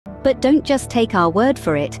But don't just take our word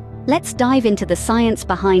for it. Let's dive into the science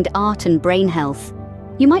behind art and brain health.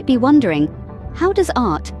 You might be wondering, how does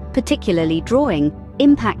art, particularly drawing,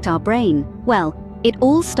 impact our brain? Well, it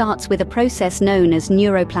all starts with a process known as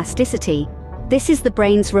neuroplasticity. This is the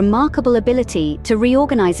brain's remarkable ability to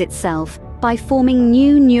reorganize itself by forming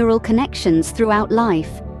new neural connections throughout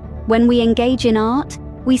life. When we engage in art,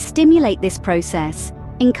 we stimulate this process,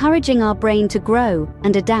 encouraging our brain to grow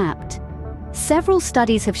and adapt. Several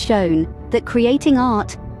studies have shown that creating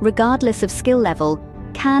art, regardless of skill level,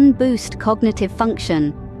 can boost cognitive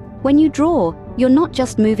function. When you draw, you're not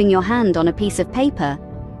just moving your hand on a piece of paper.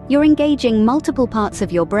 You're engaging multiple parts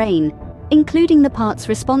of your brain, including the parts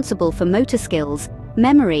responsible for motor skills,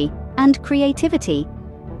 memory, and creativity.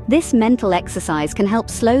 This mental exercise can help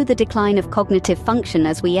slow the decline of cognitive function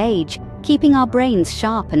as we age, keeping our brains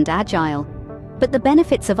sharp and agile. But the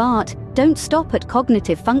benefits of art don't stop at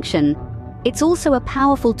cognitive function. It's also a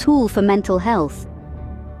powerful tool for mental health.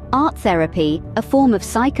 Art therapy, a form of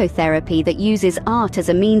psychotherapy that uses art as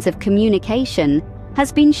a means of communication,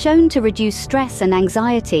 has been shown to reduce stress and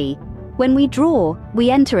anxiety. When we draw, we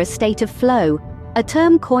enter a state of flow, a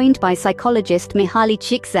term coined by psychologist Mihaly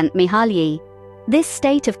Csikszentmihalyi. This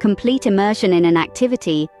state of complete immersion in an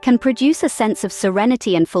activity can produce a sense of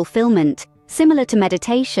serenity and fulfillment, similar to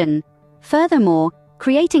meditation. Furthermore,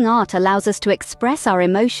 creating art allows us to express our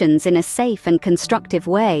emotions in a safe and constructive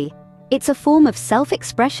way. It's a form of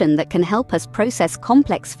self-expression that can help us process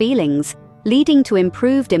complex feelings, leading to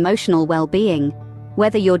improved emotional well-being.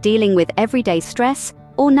 Whether you're dealing with everyday stress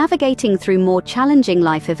or navigating through more challenging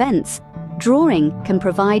life events, drawing can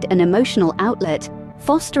provide an emotional outlet,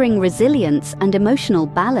 fostering resilience and emotional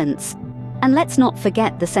balance. And let's not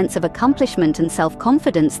forget the sense of accomplishment and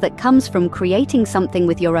self-confidence that comes from creating something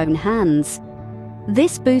with your own hands.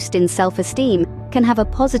 This boost in self-esteem can have a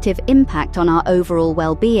positive impact on our overall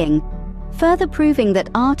well-being, further proving that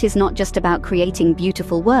art is not just about creating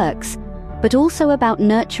beautiful works, but also about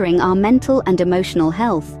nurturing our mental and emotional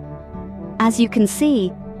health. As you can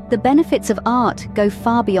see, the benefits of art go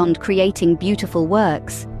far beyond creating beautiful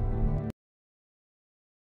works.